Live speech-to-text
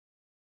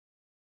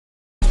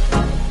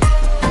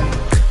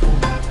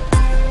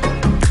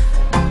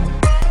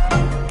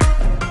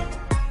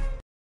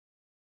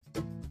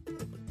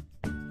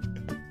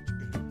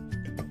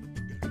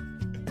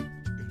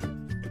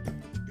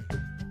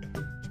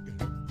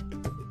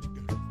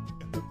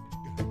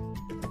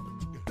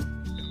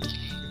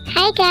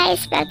Hi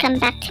guys, welcome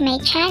back to my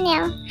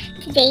channel.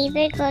 Today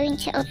we're going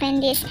to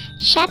open this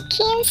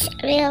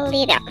SHOPKINS Real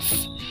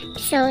Littles.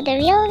 So the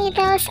Real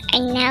Littles are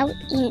now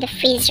in the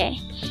freezer.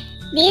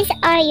 These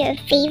are your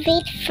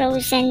favorite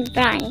frozen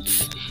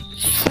brands.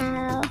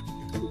 So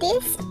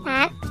this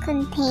pack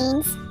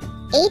contains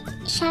 8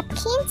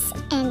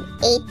 SHOPKINS and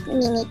 8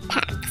 mini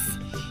packs.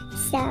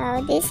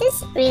 So this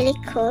is really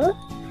cool.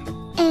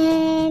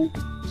 And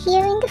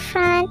here in the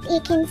front you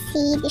can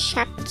see the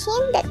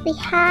SHOPKIN that we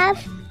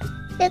have.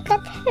 Look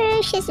at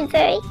her, she's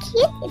very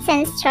cute. It's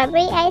a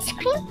strawberry ice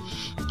cream.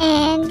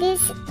 And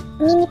this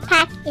mini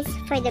pack is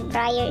for the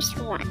Briars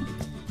one.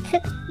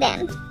 Look at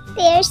them,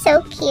 they are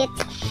so cute.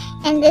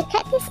 And look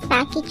at this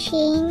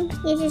packaging,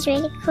 this is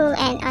really cool.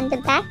 And on the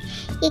back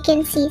you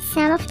can see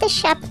some of the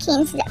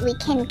SHOPKINS that we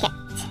can get.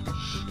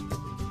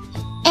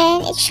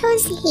 And it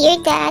shows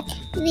here that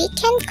we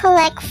can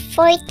collect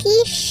 40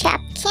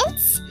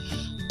 SHOPKINS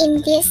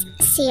in this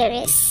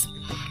series.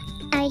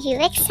 Are you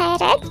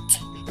excited?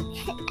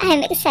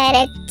 I'm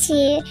excited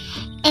too.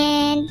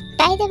 And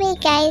by the way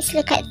guys,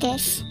 look at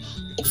this.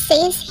 It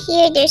says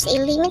here there's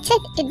a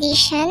limited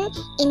edition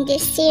in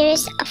this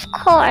series, of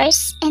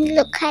course. And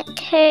look at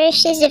her,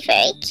 she's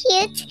very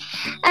cute.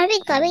 Are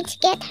we going to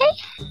get her?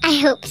 I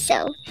hope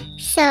so.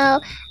 So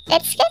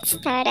let's get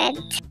started.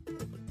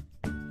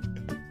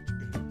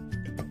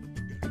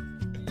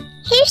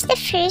 Here's the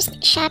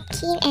first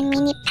SHOPKIN and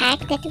mini pack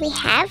that we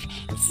have.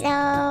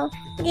 So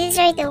these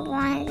are the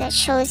ones that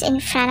shows in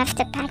front of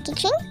the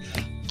packaging.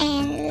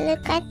 And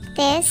look at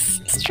this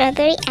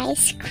strawberry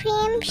ice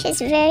cream. She's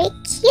very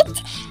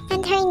cute.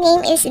 And her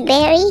name is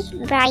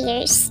Berry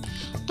Briars.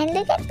 And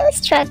look at those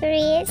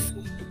strawberries.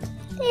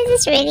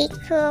 This is really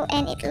cool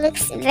and it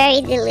looks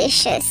very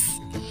delicious.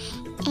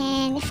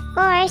 And of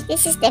course,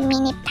 this is the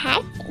mini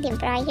pack, the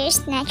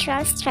Briars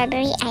Natural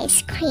Strawberry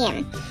Ice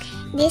Cream.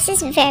 This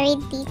is very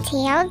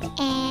detailed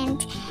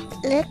and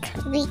look,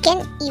 we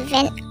can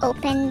even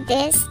open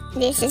this.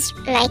 This is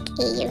like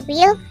a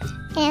real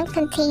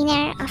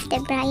container of the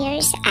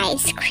Briars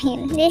ice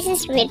cream. This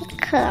is really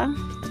cool.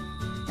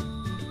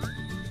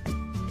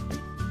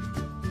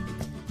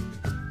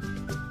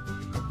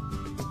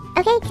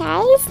 Okay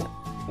guys,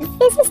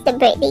 this is the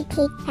birthday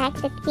cake pack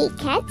that we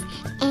got,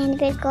 and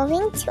we're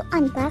going to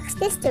unbox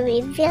this to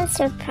reveal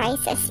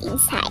surprises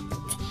inside.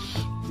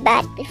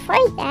 But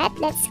before that,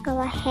 let's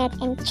go ahead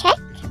and check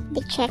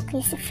the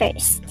checklist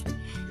first.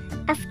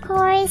 Of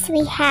course,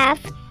 we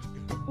have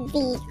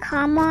the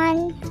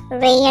common,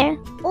 rare,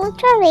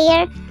 ultra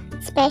rare,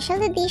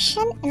 special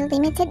edition, and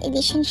limited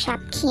edition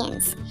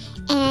SHOPKINS.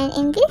 And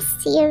in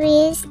this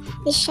series,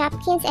 the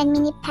SHOPKINS and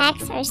mini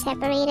packs are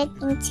separated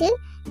into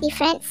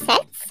different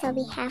sets. So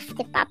we have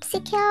the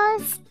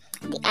popsicles,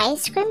 the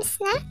ice cream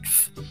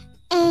snacks,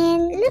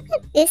 and look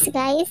at this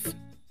guys.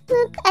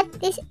 Look at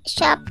this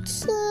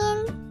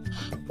SHOPKIN.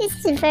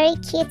 This is very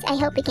cute. I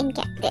hope we can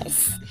get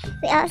this.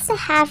 We also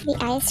have the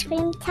ice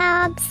cream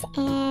tubs,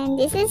 and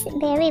this is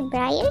Berry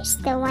Briars,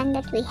 the one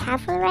that we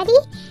have already,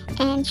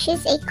 and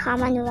she's a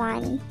common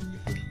one.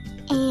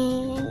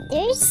 And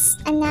there's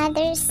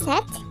another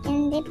set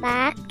in the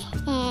back,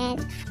 and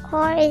of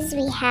course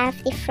we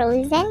have the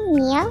frozen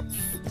meals.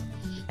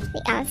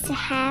 We also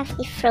have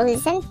the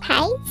frozen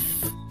pies.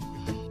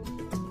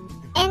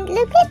 And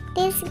look at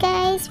this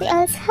guys, we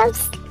also have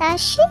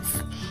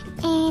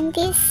slushies, and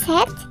this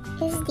set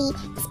is the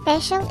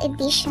special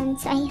edition,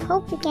 so I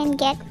hope we can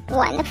get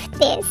one of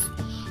this.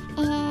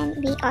 And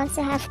we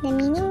also have the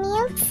mini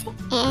meals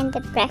and the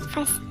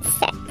breakfast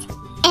set.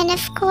 And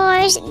of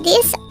course,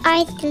 these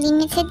are the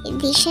limited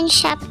edition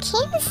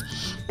SHOPKINS.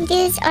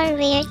 These are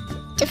rare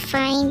to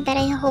find, but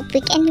I hope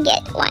we can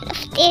get one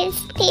of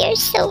these. They are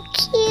so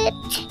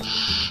cute.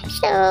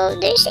 So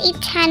there's a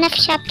ton of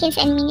SHOPKINS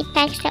and mini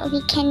packs that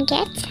we can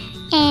get.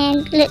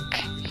 And look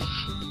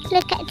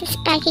at this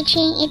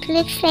packaging. It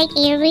looks like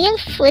a real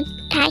food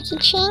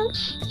packaging.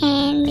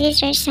 And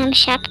these are some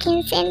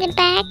SHOPKINS in the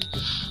back.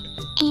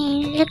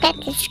 And look at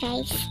this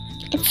guys.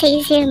 It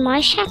says here more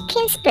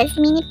SHOPKINS plus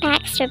mini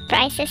pack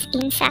surprises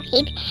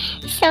inside.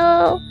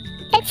 So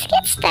let's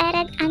get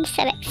started. I'm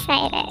so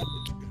excited.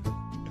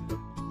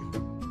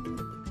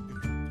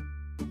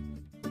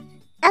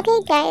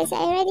 Okay guys, I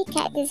already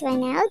cut this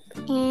one out,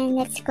 and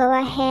let's go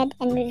ahead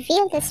and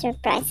reveal the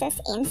surprises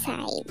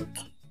inside.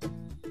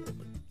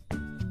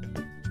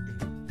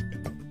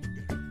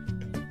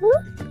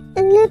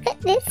 Ooh, look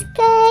at this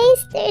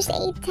guys, there's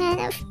a ton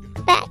of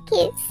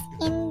packets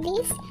in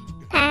this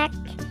pack.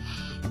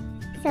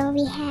 So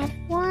we have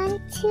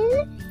 1,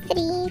 2,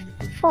 3,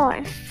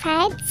 4,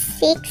 5,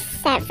 6,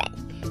 7.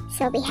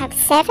 So we have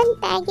 7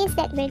 baggies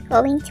that we're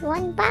going to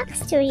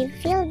unbox to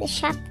reveal the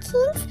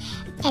SHOPKINS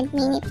and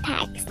mini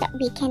packs that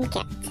we can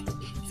get.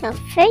 So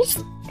first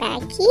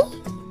baggie.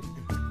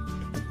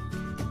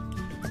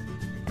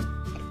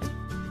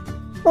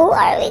 Who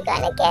are we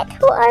gonna get?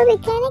 Who are we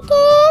gonna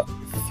get?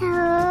 So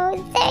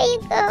there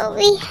you go.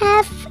 We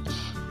have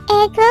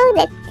Eggo,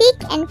 the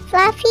thick and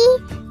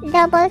fluffy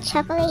double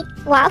chocolate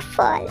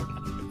waffle.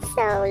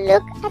 So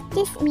look at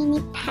this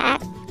mini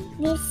pack.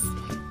 This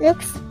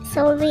looks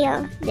so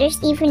real.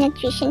 There's even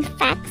nutrition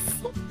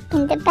facts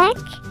in the back.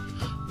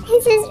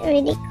 This is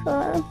really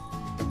cool.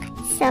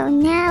 So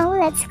now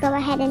let's go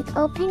ahead and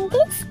open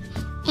this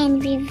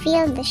and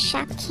reveal the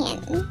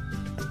Shopkin.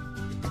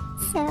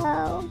 So,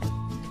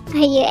 are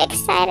you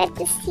excited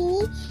to see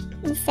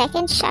the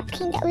second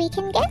Shopkin that we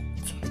can get?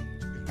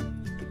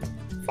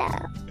 So,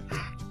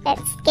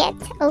 let's get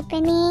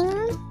opening.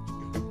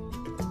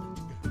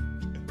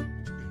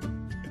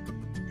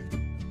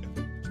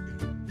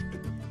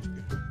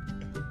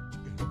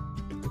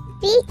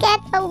 We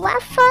got a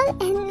waffle,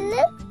 and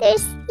look,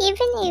 there's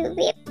even a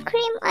whipped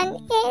cream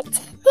on it.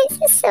 This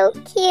is so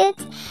cute.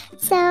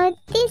 So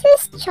this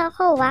is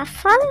choco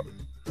waffle,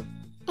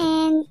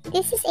 and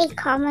this is a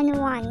common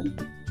one.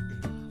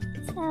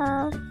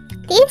 So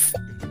this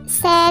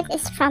set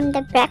is from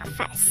the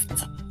breakfast.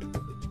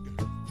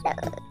 So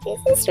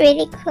this is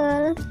really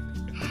cool.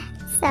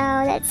 So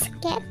let's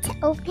get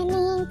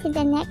opening to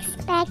the next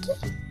baggie.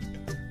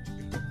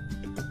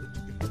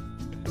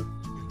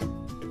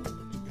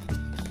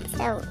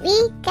 So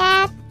we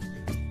got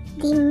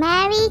the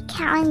Marie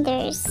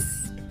calendars.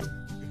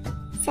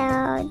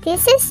 So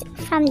this is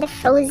from the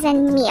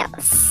frozen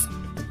meals.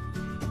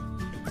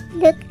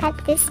 Look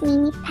at this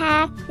mini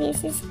pack.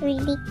 This is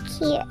really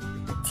cute.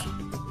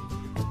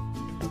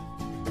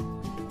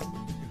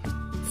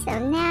 So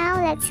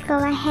now let's go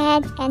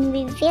ahead and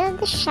reveal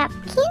the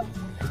Shopkin.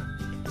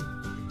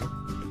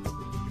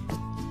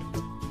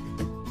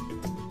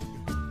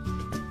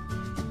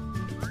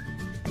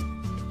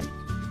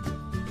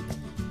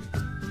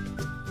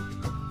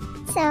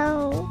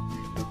 So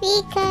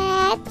we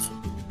got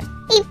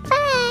a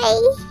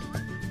pie,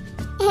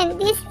 and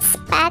this is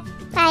Pat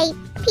Pie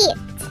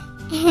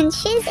Pete, and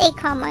she's a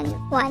common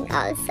one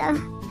also.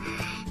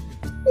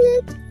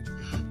 Look,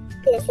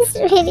 this is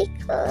really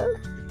cool.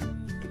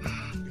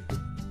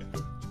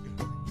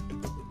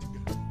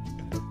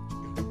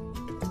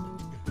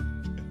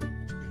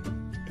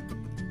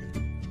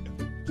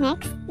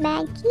 Next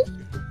baggie.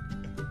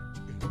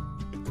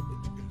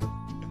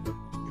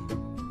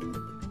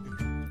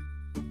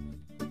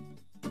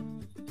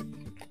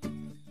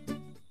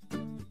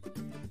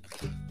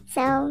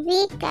 So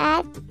we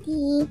got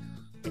the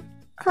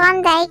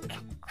Klondike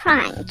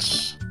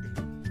Crunch.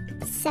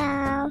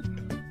 So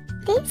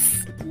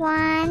this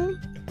one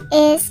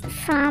is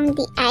from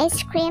the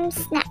ice cream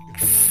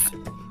snacks.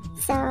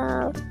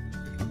 So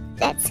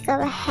let's go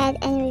ahead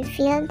and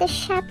reveal the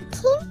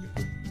Shopkin.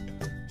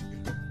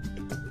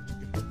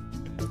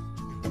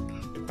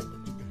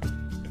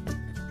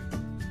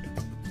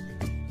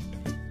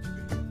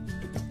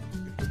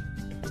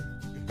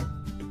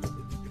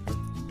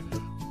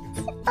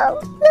 Oh,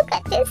 look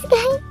at this,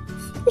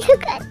 guys.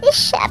 Look at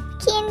this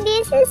Shopkin.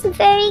 This is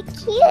very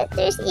cute.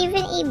 There's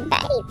even a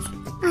bite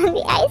on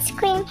the ice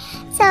cream.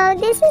 So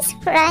this is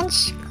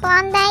Crunch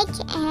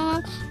Klondike,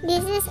 and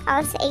this is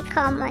also a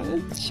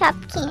common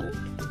Shopkin.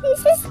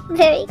 This is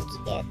very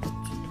cute.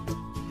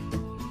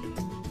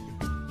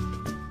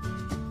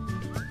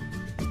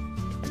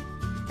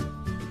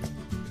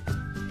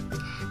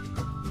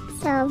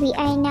 So we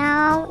are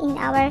now in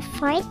our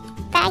fourth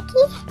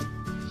baggie.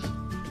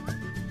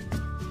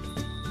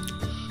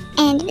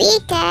 And we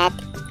got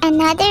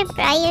another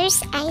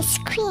Breyers ice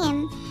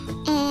cream,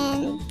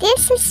 and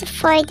this is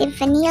for the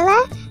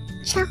vanilla,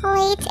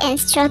 chocolate, and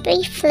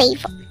strawberry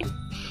flavor.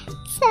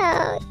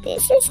 So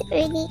this is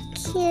really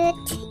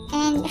cute,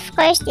 and of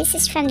course this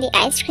is from the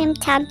ice cream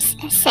tubs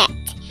set.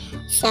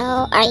 So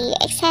are you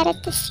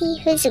excited to see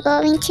who's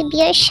going to be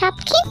your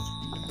Shopkin?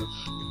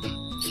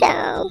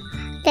 So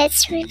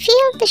let's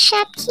reveal the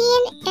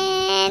Shopkin,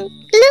 and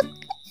look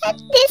at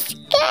this,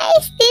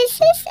 guys. This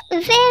is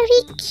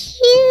very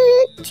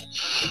cute.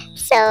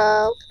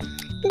 So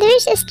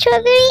there's a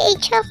strawberry, a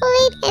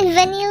chocolate, and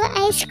vanilla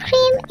ice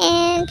cream,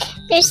 and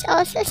there's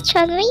also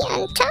strawberry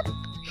on top,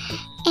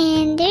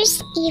 and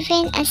there's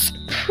even a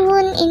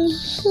spoon in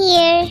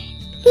here.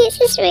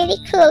 This is really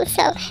cool.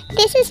 So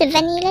this is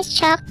vanilla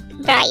choc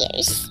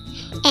Breyers,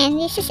 and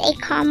this is a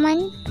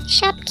common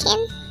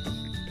Shopkin.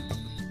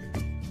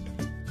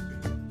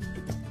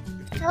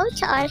 Go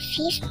to our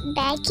fifth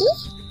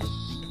baggie.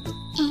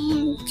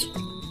 And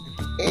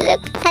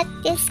look at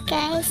this,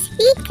 guys.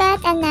 We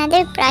got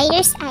another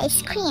Breyers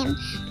ice cream,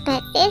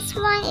 but this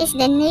one is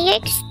the New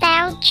York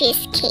style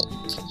cheesecake.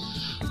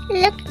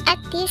 Look at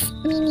this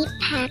mini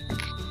pack.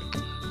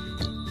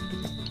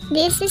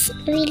 This is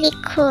really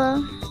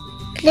cool.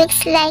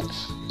 Looks like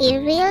a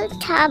real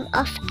tub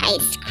of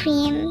ice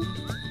cream.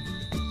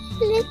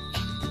 Look.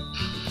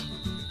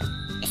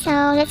 So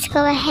let's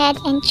go ahead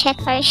and check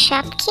our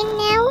Shopkin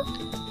now.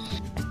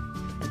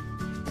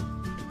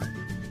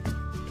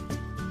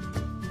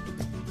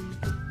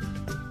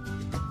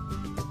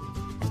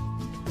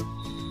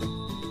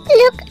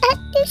 Look at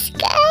this,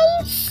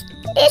 guys.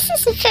 This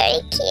is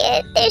very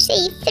cute. There's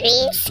a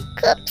 3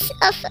 scoops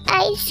of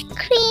ice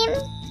cream.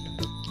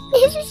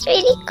 This is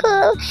really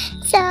cool.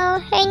 So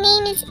her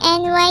name is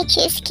NY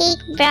Cheesecake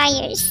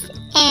Breyers,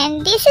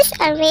 and this is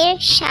a rare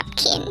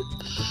Shopkin.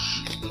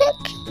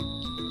 Look,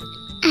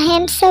 I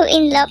am so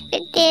in love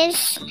with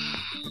this.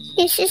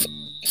 This is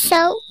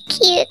so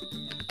cute.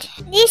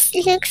 This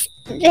looks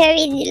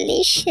very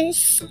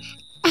delicious.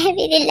 I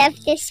really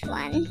love this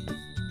one.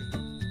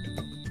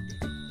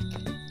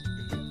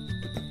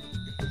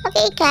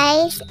 Okay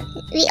guys,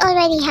 we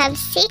already have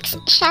 6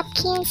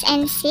 Shopkins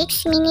and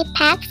 6 mini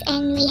packs,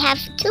 and we have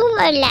 2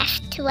 more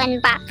left to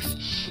unbox.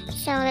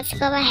 So let's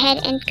go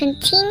ahead and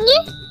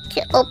continue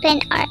to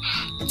open our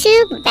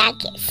 2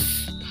 baggies.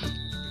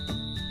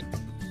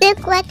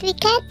 Look what we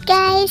got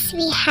guys.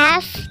 We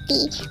have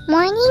the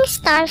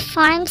Morningstar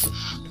Farms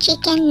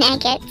chicken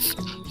nuggets.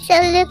 So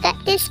look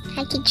at this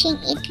packaging,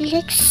 it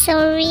looks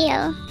so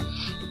real.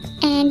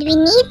 And we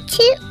need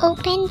to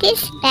open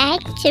this bag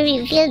to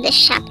reveal the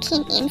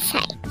Shopkin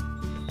inside.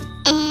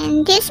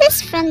 And this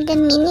is from the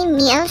mini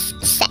meals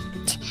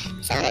set.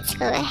 So let's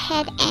go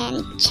ahead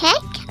and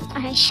check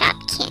our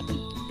Shopkin.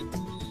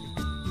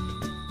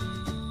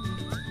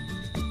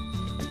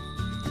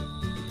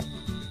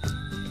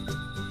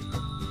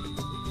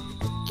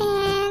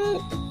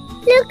 And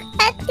look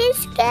at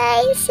this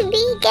guys,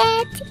 we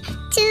get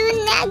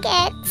 2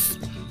 nuggets.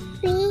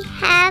 We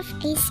have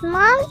a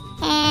small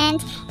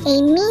and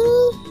a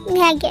mini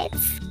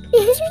nuggets.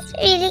 This is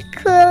really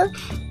cool.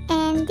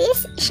 And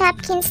this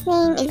Shopkin's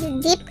name is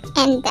Dip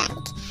and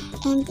Dunk.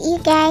 And you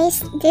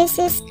guys, this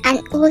is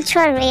an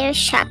ultra rare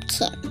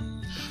Shopkin.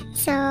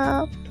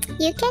 So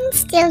you can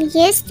still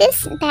use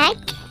this bag.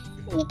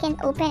 You can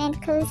open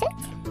and close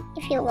it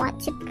if you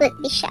want to put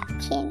the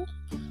Shopkin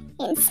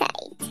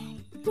inside.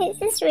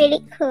 This is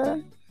really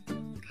cool.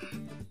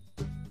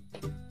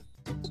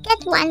 We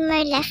got 1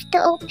 more left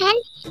to open,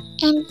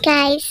 and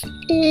guys,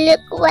 look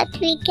what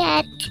we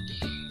got.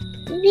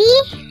 We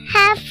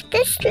have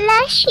the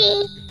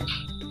slushie.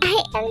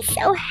 I am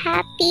so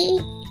happy.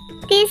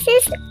 This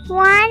is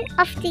one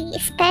of the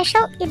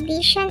special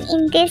edition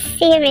in this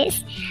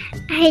series.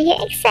 Are you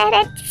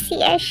excited to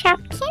see our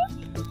Shopkin?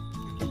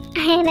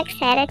 I am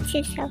excited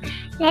too, so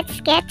let's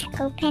get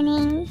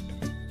opening.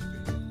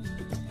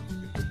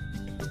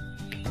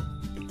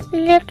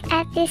 Look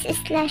at this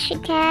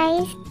slushie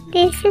guys.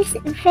 This is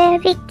very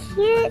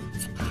cute.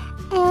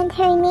 And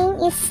her name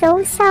is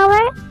So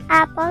Sour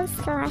Apple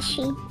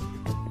Slushie.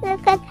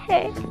 Look at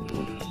her.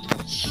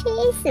 She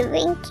is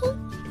winking.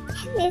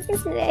 This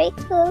is very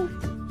cool.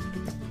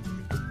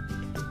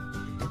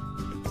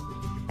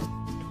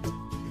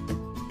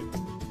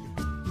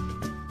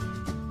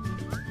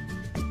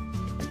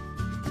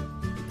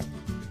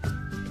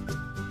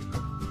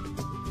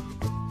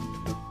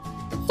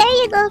 There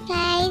you go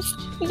guys.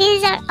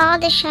 These are all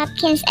the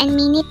Shopkins and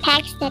mini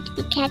packs that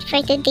we got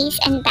for today's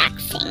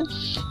unboxing.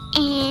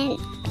 And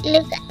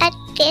look at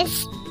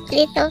these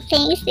little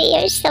things. They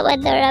are so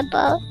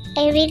adorable.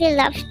 I really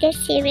love this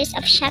series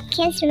of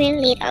Shopkins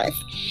Real Littles.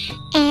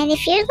 And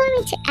if you're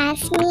going to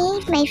ask me,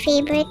 my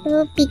favorite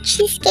will be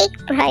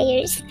Cheesecake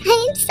Briars.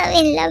 I am so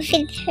in love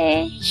with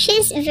her.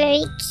 She's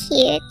very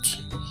cute.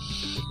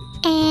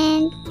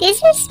 And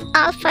this is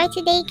all for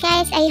today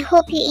guys. I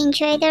hope you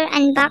enjoyed our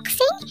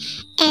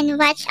unboxing and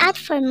watch out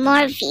for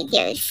more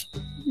videos.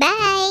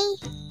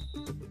 Bye!